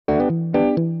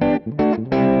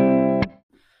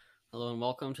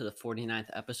welcome to the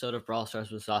 49th episode of Brawl Stars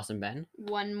with Sauce and Ben,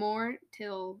 One more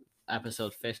till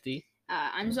episode 50.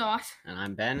 I'm Zoss. And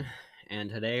I'm Ben, and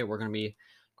today we're going to be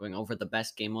going over the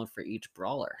best game mode for each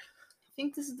brawler. I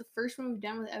think this is the first one we've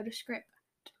done without a script.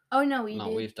 Oh no,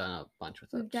 we've done a bunch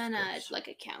without We've done scripts. like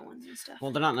account ones and stuff. Well,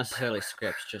 they're not necessarily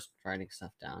scripts, just writing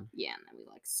stuff down. Yeah, and then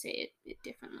we like say it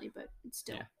differently, but it's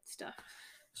still stuff.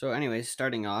 So anyways,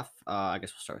 starting off, I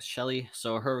guess we'll start with Shelly.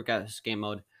 So her game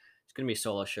mode, it's going to be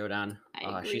solo showdown.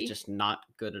 I agree. She's just not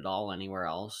good at all anywhere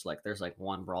else. Like there's like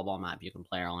one Brawl Ball map you can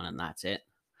play her on, and that's it.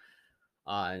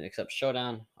 Except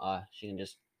showdown, she can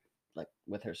just like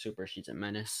with her super, she's a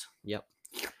menace. Yep.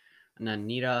 And then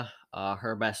Nita,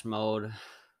 her best mode,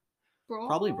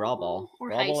 probably Brawl Ball or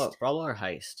Brawl Ball or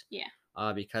Heist. Yeah.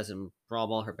 Because in Brawl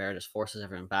Ball, her bear just forces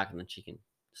everyone back, and then she can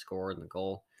score in the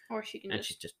goal. Or she can. And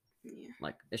she's just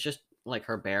like it's just like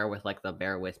her bear with like the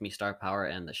bear with me star power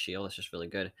and the shield is just really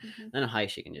good. Mm-hmm. Then in Heist,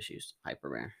 she can just use Hyper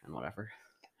Bear and whatever,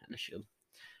 and the shield.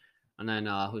 And then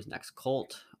who's next?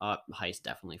 Colt. Heist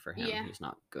definitely for him. Yeah. He's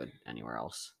not good anywhere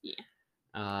else.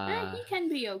 Yeah. He can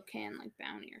be okay in like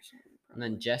bounty or something. Probably.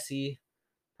 And then Jessie,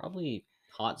 probably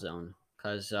Hot Zone,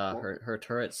 because her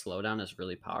turret slowdown is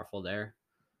really powerful there.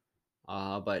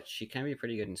 But she can be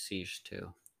pretty good in Siege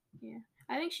too. Yeah,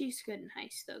 I think she's good in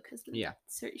Heist though, because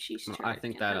she's. I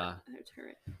think that her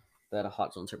turret. That a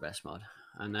Hot Zone's her best mode.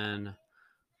 And then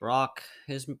Brock,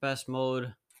 his best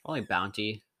mode, probably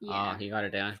Bounty. Yeah. He got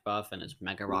a damage buff, and his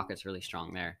Mega Rocket's really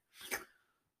strong there.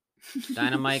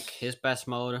 Dynamite, his best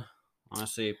mode,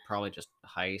 honestly, probably just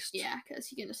Heist. Yeah, because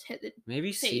he can just hit the.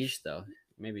 Maybe safe. Siege though.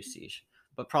 Maybe Siege,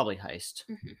 but probably Heist.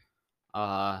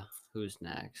 Mm-hmm. Who's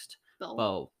next?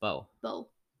 Bo. Bo.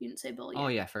 You didn't say Bo yet. Oh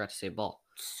yeah, I forgot to say Bo.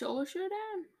 Solo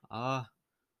showdown.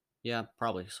 Yeah,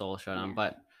 probably solo showdown, Yeah.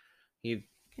 but he.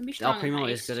 Can be strong. El Primo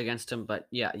is good against him, but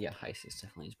yeah, Heist is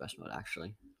definitely his best mode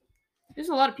actually. There's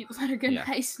a lot of people that are good in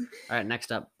Heist. All right,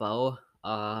 next up, Bo.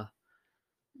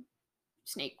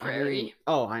 Snake Prairie.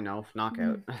 I know,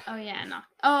 Knockout. Oh yeah,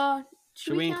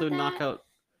 should we include Knockout?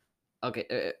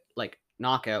 Okay, like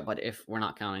Knockout, but if we're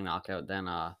not counting Knockout, then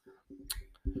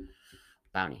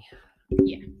Bounty.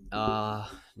 Yeah.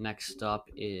 Next up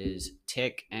is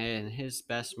Tick and his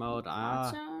best mode.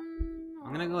 I'm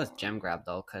gonna go with Gem Grab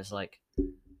though, cause like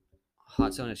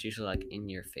Hot Zone is usually like in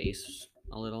your face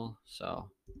a little, so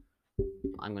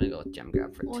I'm gonna go with Gem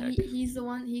Grab for Tick. He's the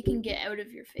one he can get out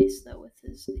of your face though with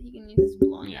his. He can use his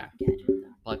blowing out gadget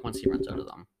though. Like once he runs out of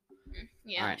them.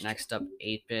 Yeah. All right, next up,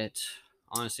 8-Bit.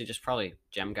 Honestly, just probably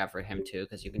Gem Grab for him too,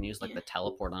 because you can use like the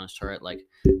teleport on his turret, like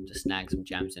to snag some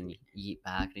gems and yeet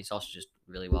back. And he's also just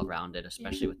really well rounded,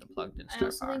 especially with the plugged in star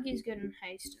power. I also think he's good in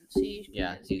Heist and Siege.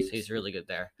 Yeah, he's really good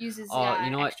there. Uses you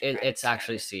know what? It's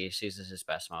actually Siege. Siege is his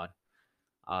best mode.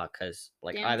 Because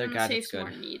like either gadget's good.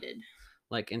 More needed.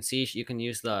 Like in Siege, you can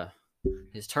use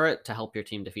his turret to help your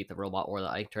team defeat the robot or the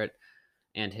Ike turret,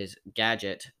 and his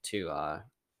gadget to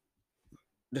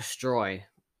destroy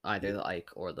either the Ike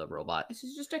or the robot. This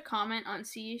is just a comment on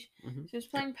Siege. Mm-hmm. So I was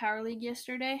playing Power League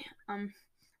yesterday.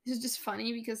 This is just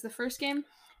funny because the first game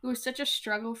it was such a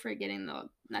struggle for getting the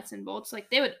nuts and bolts.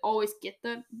 Like they would always get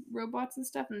the robots and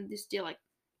stuff and just deal like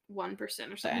 1% or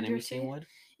something. The enemy team would.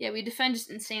 Yeah, we defend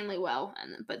just insanely well,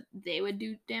 but they would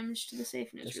do damage to the safe,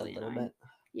 and it was just really annoying. Bit.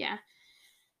 Yeah.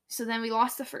 So then we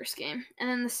lost the first game, and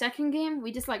then the second game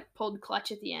we just like pulled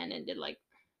clutch at the end and did like.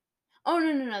 Oh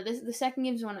no! The second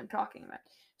game is the one I'm talking about.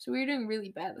 So we were doing really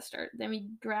bad at the start. Then we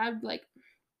grabbed like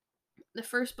the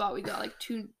first bot. We got like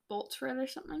 2 bolts for it or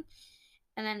something,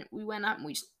 and then we went up and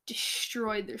we just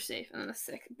destroyed their safe. And then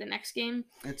the next game,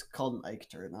 it's called an Ike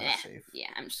turret, not a safe. Yeah,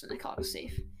 I'm just gonna call it a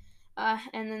safe.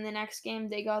 And then the next game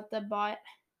they got the bot.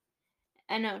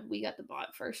 We got the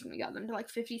bot first, and we got them to like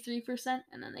 53%,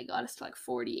 and then they got us to like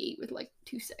 48 with like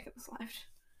 2 seconds left,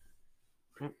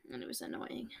 and it was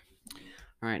annoying.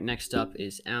 All right, next up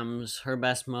is M's. Her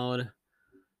best mode.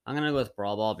 I'm gonna go with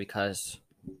Brawl Ball because,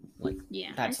 like,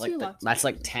 that's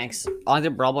like tanks.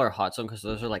 Either Brawl Ball or Hot Zone because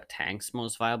those are like tanks'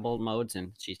 most viable modes,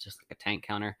 and she's just like a tank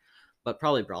counter. But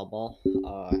probably Brawl Ball.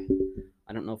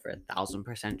 I don't know for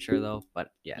 1,000% sure though,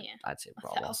 but yeah, I'd say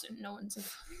Brawl Ball. No one's.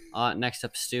 Next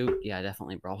up, Stu. Yeah,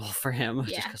 definitely Brawl Ball for him,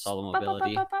 just because all the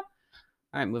mobility. All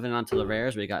right, moving on to the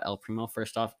rares, we got El Primo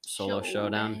first off, solo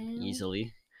showdown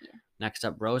easily. Yeah. Next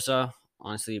up, Rosa.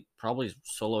 Honestly, probably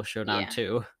solo showdown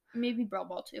too. Maybe Brawl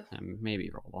Ball too. Maybe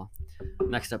Brawl Ball.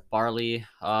 Next up, Barley.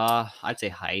 I'd say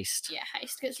Heist. Yeah,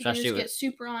 Heist because you can just get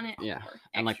super on it. Yeah,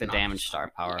 and like the damage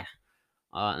star power.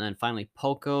 Yeah. And then finally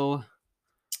Poco.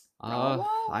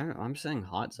 I'm saying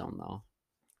Hot Zone though,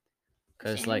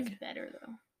 because like better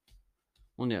though.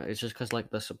 Well, yeah, it's just because like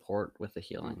the support with the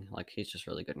healing, like he's just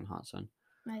really good in Hot Zone.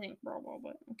 I think Brawl Ball,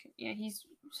 but okay. Yeah, he's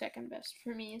second best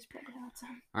for me. Is probably Hot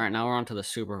Zone. All right, now we're on to the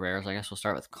super rares. I guess we'll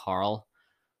start with Carl.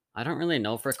 I don't really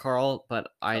know for Carl, but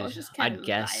I'd guess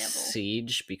viable.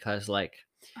 Siege because like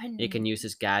he can use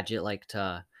his gadget like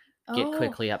to get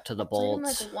quickly up to the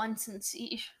bolts. Like once in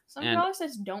Siege. Some Brawler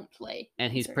says don't play.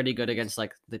 And he's pretty good against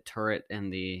like the turret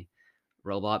and the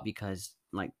robot because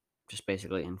like just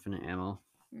basically infinite ammo.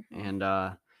 And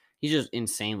he's just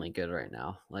insanely good right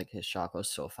now. Like his shot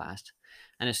goes so fast.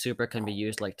 And his super can be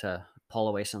used like to pull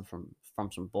away from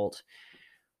some bolts.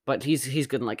 But he's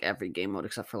good in like every game mode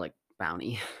except for like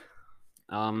Bounty.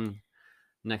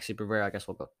 Next super rare, I guess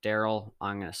we'll go Daryl.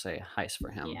 I'm gonna say Heist for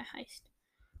him. Yeah, Heist.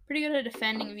 Pretty good at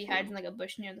defending if he hides in like a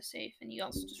bush near the safe, and you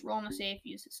also just roll in the safe,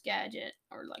 use his gadget,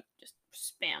 or like just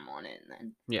spam on it, and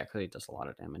then yeah, because he does a lot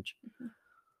of damage.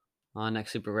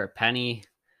 Next super rare, Penny.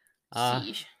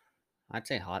 Siege. I'd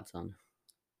say Hot Zone.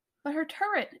 But her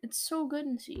turret, it's so good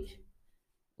in Siege.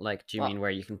 Like, do you mean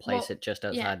where you can place it just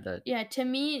outside the? Yeah, to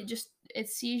me,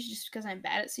 it's Siege just because I'm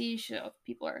bad at Siege. So if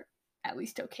people are at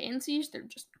least okay in Siege,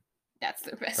 that's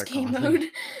their best game mode.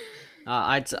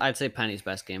 I'd say Penny's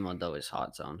best game mode though is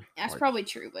Hot Zone. That's probably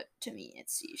true, but to me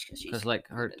it's Siege because like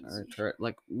her turret,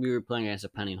 like we were playing against a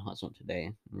Penny in Hot Zone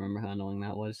today. Remember how annoying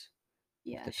that was?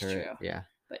 Yeah, that's true. Yeah,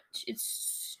 but it's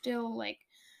still like.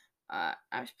 I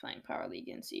was playing Power League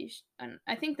in Siege, and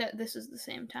I think that this is the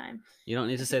same time. You don't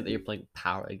need to say that you're playing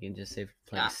Power League, and just say you're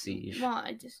playing Siege. Well,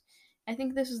 I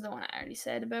think this is the one I already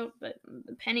said about, but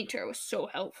the Penny turret was so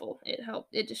helpful. It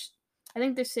helped. I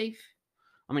think they're safe.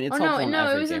 I mean, it's helpful in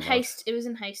every it was game in Heist. It was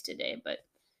in Heist today, but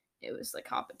it was like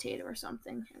hot potato or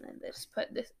something, and then they just put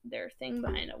their thing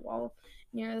behind a wall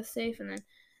near the safe, and then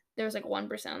there was like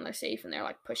 1% on their safe, and they're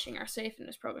like pushing our safe, and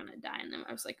it's probably gonna die. And then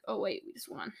I was like, oh wait, we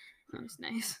just won. That was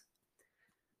nice.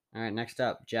 All right, next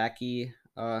up, Jackie.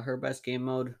 Her best game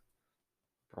mode,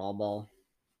 Brawl Ball.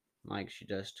 Like she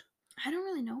just. I don't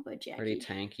really know about Jackie. Pretty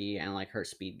tanky, and like her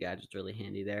speed gadget's really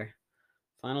handy there.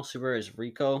 Final super is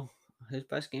Rico. His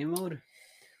best game mode,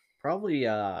 probably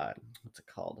what's it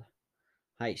called,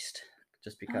 Heist.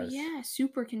 Just because. Oh yeah,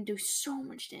 super can do so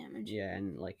much damage. Yeah,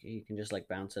 and like he can just like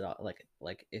bounce it off.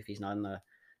 Like if he's not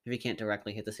if he can't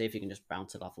directly hit the safe, he can just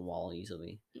bounce it off a wall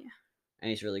easily. Yeah. And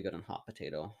he's really good on Hot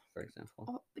Potato, for example.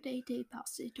 Hot Potato,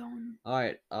 pass it on. All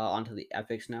right, on to the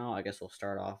epics now. I guess we'll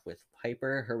start off with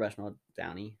Piper. Her best mode,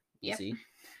 Downy. Easy.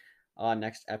 Yep.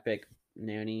 Next epic,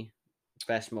 Nanny.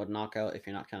 Best mode, Knockout. If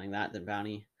you're not counting that, then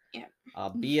Bounty. Yeah.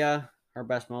 Bia, her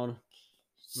best mode,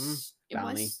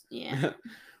 Bounty. Yeah.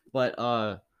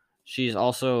 But she's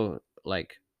also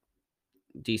like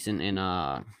decent in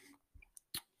Brawl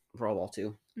Ball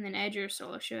too. And then Edger,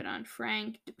 Solo Showdown.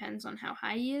 Frank depends on how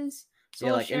high he is.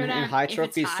 Solo like in high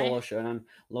trophies, Solo Showdown.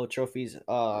 Low trophies,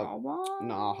 Brawl Ball?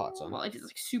 No, Hot Zone. Well, if it's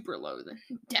like super low, then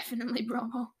definitely Brawl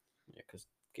Ball. Yeah, because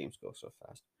games go so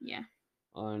fast. Yeah.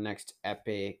 Next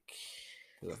epic.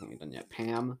 Who haven't we done yet?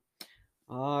 Pam.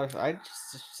 I'd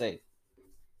just say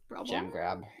Brawl Gem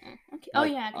Grab. Okay. Oh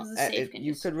yeah, because the safe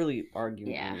you could really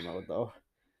argue any mode though.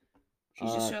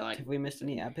 She's just so like. Have we missed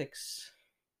any epics?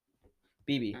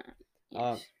 BB.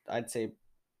 Yes. I'd say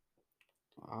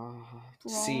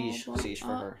Siege for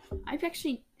her. I've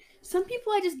actually some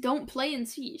people I just don't play in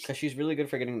Siege because she's really good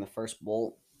for getting the first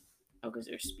bolt. Oh, because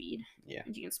there's speed. Yeah,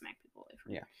 and you can smack people away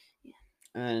from. Yeah.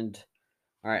 And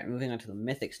all right, moving on to the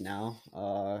mythics now.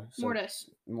 Mortis.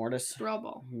 Brawl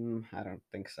Ball. I don't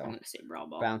think so. I'm gonna say Brawl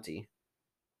Ball. Bounty.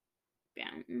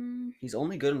 He's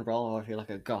only good in Brawl Ball if you're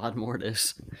like a god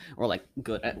Mortis, or like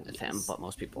good at him, but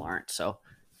most people aren't. So,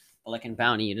 but like in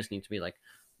Bounty, you just need to be like,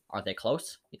 are they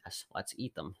close? Yes, let's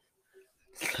eat them.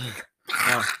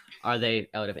 Are they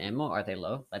out of ammo? Are they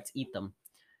low? Let's eat them.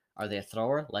 Are they a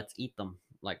thrower? Let's eat them.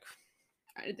 Like,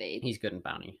 are they? He's good in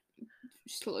Bounty.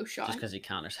 Slow shot. Just because he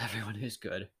counters everyone who's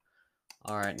good.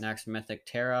 All right, next mythic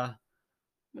Terra.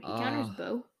 He counters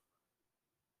Bo.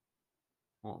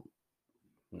 Well,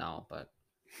 no, but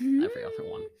every other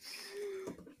one.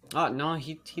 Oh no,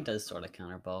 he does sort of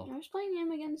counter Bo. I was playing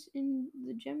him in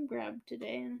the Gem Grab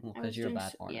today, and because you're a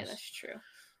bad Mortis. Yeah, that's true.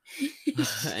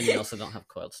 And you also don't have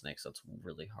Coiled Snake, so it's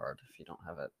really hard if you don't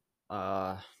have it.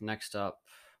 Next up,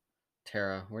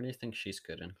 Terra. Where do you think she's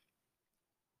good in?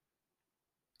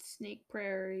 Snake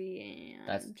Prairie and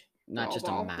that's not Brawl just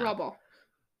Ball. A map.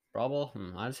 Brawl Ball.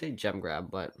 I'd say Gem Grab,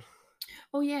 but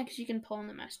oh yeah, because you can pull in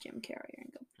the mass gem carrier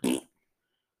and go.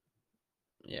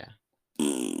 Yeah.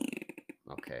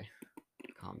 Okay.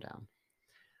 Calm down.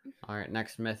 All right,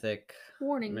 next mythic.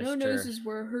 Warning: no noses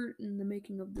were hurt in the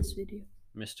making of this video.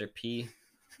 Mr. P.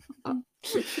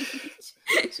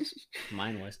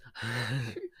 Mine was.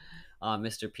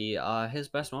 Mr. P. His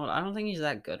best mode. I don't think he's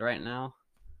that good right now.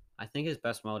 I think his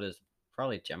best mode is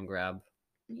probably Gem Grab.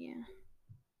 Yeah,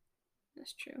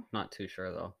 that's true. Not too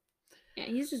sure though. Yeah,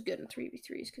 he's just good in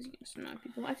 3v3s because he can surround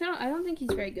people. I don't think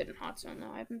he's very good in Hot Zone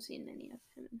though. I haven't seen any of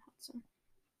him in Hot Zone.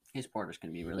 His porters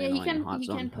can be really annoying in Hot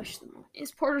Zone. He can push them.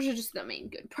 His porters are just the main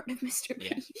good part of Mr.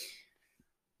 P.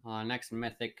 Yeah. Next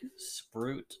mythic,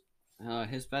 Sprout.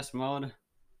 His best mode,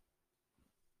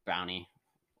 Bounty.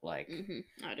 Like,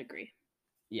 I'd agree.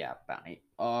 Yeah, Bounty.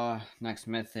 Next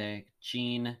mythic,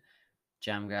 Gene.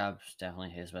 Gem Grab's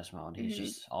definitely his best mode. He's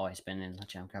just always been in the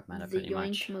Gem Grab meta pretty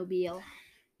much. The Yoink Mobile.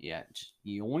 Yeah, just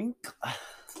yoink.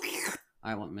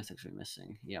 Alright, what mythics are we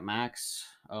missing? Yeah, Max.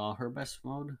 Her best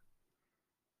mode.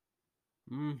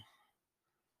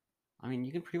 I mean,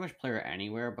 you can pretty much play her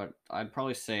anywhere, but I'd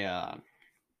probably say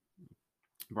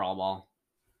Brawl Ball.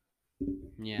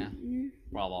 Yeah,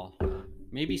 Brawl Ball.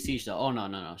 Maybe Siege though. Oh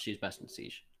no, she's best in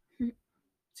Siege.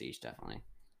 Siege definitely.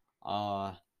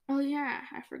 Oh yeah,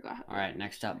 I forgot. All right,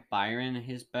 next up, Byron.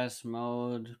 His best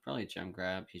mode probably Gem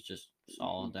Grab. He's just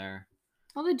solid there.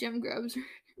 All the Gem Grabs are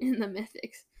in the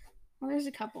mythics. Well, there's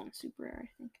a couple in super rare, I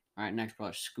think. All right, next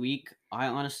bro, Squeak. I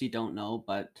honestly don't know,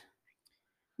 but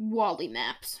Wally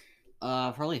maps.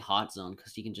 Probably Hot Zone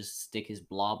because he can just stick his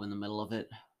blob in the middle of it.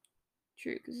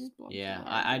 True, because his blob. Yeah,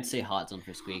 I'd say Hot Zone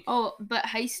for Squeak. Oh, but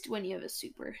Heist when you have a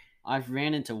super. I've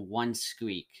ran into one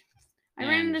Squeak. I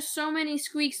ran into so many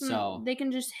Squeaks, and they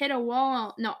can just hit a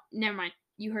wall. No, never mind.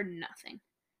 You heard nothing.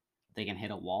 They can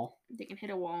hit a wall? They can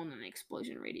hit a wall, and then the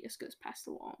explosion radius goes past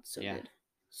the wall. It's so good.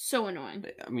 So annoying.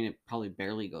 I mean, it probably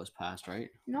barely goes past, right?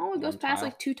 No, it goes past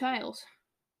like 2 tiles.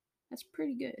 That's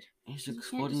pretty good. His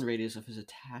exploding radius of his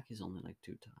attack is only like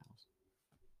 2 tiles.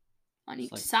 On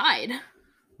each side.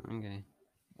 Okay.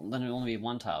 Well, then it'll only be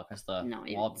 1 tile because the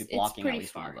wall will be blocking at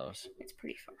least one of those. It's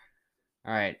pretty far.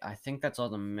 Alright, I think that's all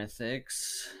the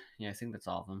mythics. Yeah, I think that's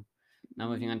all of them. Now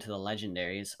moving on to the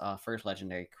legendaries. First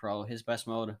legendary, Crow. His best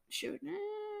mode? Showdown.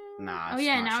 Nah. Oh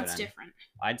yeah, now it's different.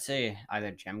 I'd say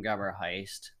either Gem Grab or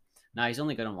Heist. Nah, he's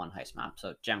only good on one Heist map,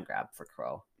 so Gem Grab for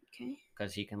Crow. Okay.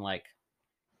 Because he can like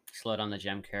slow down the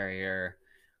gem carrier.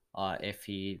 If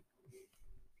he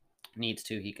needs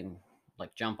to, he can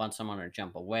like jump on someone or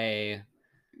jump away.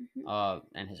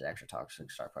 And his extra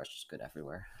toxic star push is good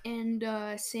everywhere. And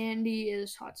Sandy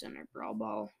is Hot Zone or Brawl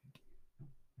Ball.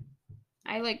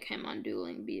 I like him on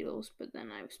Dueling Beetles, but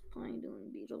then I was playing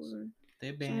Dueling Beetles and they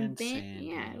banned Sandy.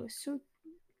 Yeah, it was so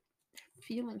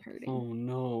feeling hurting. Oh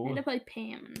no! I had to play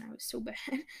Pam, and I was so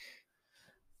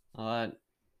bad.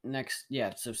 Next,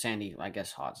 yeah, so Sandy, I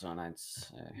guess Hot Zone. I'd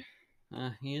say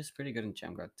he is pretty good in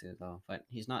Gem Grab too, though, but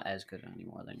he's not as good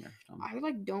anymore than your.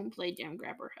 I don't play Gem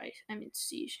Grab or Heist. I mean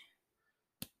Siege.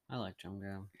 I like Gem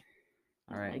Grab.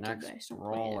 All right, next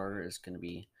brawler is gonna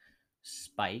be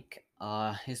Spike.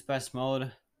 His best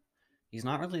mode, he's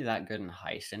not really that good in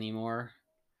Heist anymore.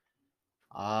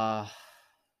 I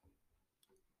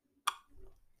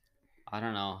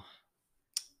don't know.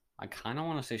 I kind of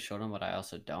want to say Showdown, but I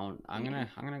also don't. I'm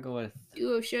gonna go with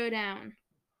Duo Showdown.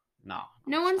 No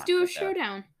one's Duo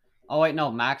Showdown. Oh wait,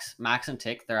 no, Max and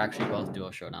Tick. They're actually both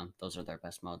Duo Showdown. Those are their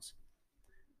best modes.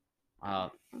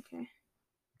 Okay.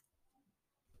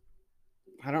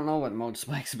 I don't know what mode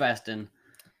Spike's best in.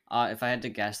 If I had to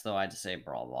guess though, I'd say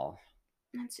Brawl Ball.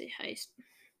 I'd say Heist.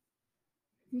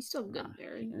 He's still good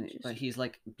there. But he's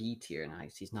like B tier in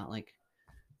Heist. He's not like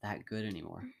that good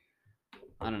anymore.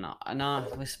 I don't know. No,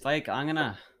 with Spike, I'm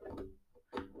gonna.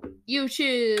 You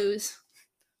choose.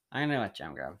 I'm gonna let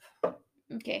Gem Grab.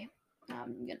 Okay,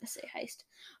 I'm gonna say Heist.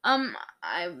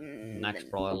 Next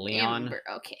brawler, Leon. Amber.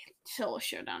 Okay, Solo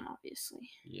Showdown,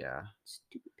 obviously. Yeah.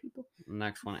 Stupid people.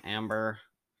 Next one, Amber.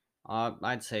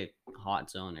 I'd say Hot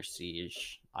Zone or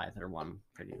Siege. Either one,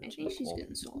 pretty much. I think she's good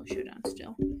in Solo Showdown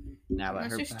still. Yeah, but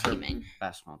her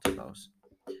best modes are those.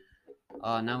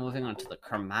 Now moving on to the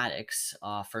chromatics.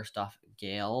 First off,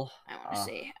 Gale. I want to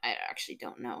say, I actually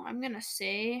don't know. I'm gonna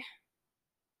say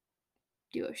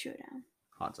Duo Showdown.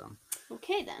 Hot Zone.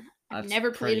 Okay then. I've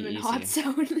never played him in Hot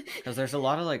Zone. Because there's a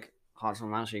lot of like Hot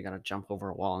Zone maps where you gotta jump over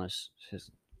a wall, and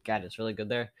his gadget's really good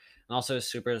there. And also his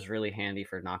super is really handy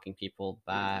for knocking people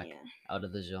back out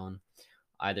of the zone.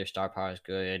 Either star power is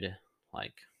good,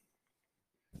 like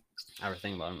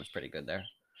everything about him is pretty good there.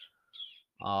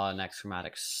 Next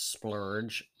chromatic,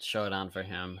 Splurge. Showdown for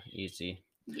him, easy.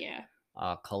 Yeah.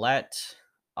 Colette,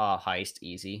 Heist,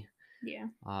 easy. Yeah.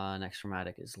 Next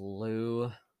chromatic is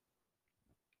Lou.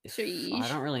 Siege. I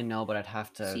don't really know, but I'd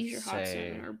have to Siege or Hot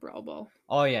say Zone or Brawl Ball.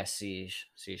 Oh yeah, Siege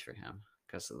for him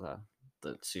because of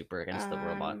the super against the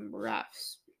robot.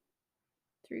 Roughs.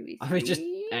 3v3. I mean, just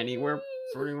anywhere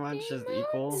pretty much is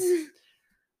equal.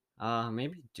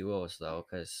 Maybe duos though,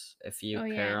 because if you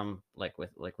pair him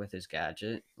with his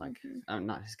gadget,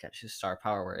 not his gadget, his star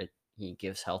power, where he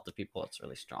gives health to people, it's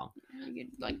really strong. You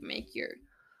could make your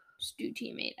Stu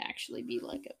teammate actually be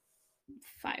like a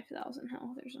 5,000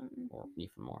 health or something, or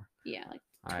even more. Yeah, like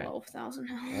 12,000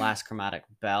 health. Last chromatic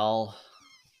Belle.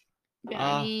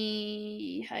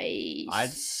 Bonnie, Heist. I'd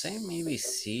say maybe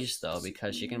Siege though,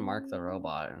 because she can mark the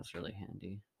robot and it's really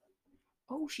handy.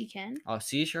 Oh, she can? Oh,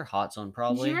 Siege your hot zone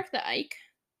probably. Can she mark the Ike?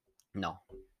 No.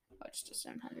 Oh, it's just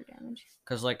 700 damage.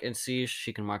 Because in Siege,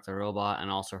 she can mark the robot, and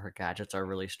also her gadgets are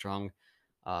really strong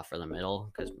for the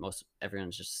middle, because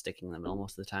everyone's just sticking in the middle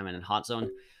most of the time. And in Hot Zone,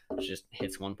 she just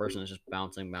hits one person, it's just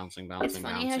bouncing. It's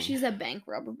funny how she's a bank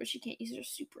robber, but she can't use her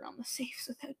super on the safes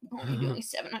without only doing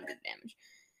 700 damage.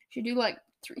 She do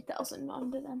 3,000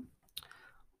 onto them.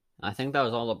 I think that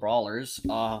was all the brawlers.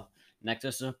 Next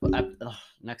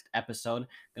episode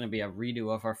gonna be a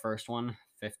redo of our first one,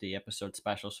 50 episode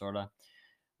special sorta.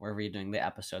 We're redoing the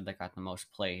episode that got the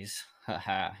most plays.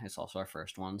 Haha, it's also our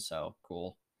first one, so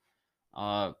cool.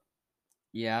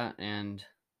 Yeah, and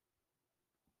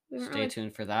stay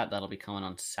tuned for that. That'll be coming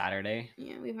on Saturday.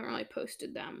 Yeah, we haven't really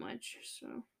posted that much,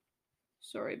 so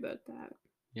sorry about that.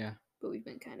 Yeah. But we've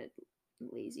been kind of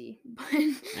lazy.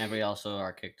 And we also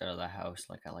are kicked out of the house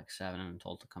at 7 and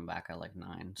told to come back at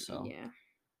 9, so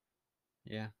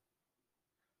yeah.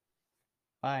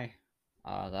 Bye.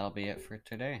 That'll be it for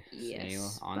today. See you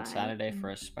on Saturday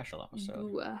for a special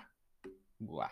episode. Bwah.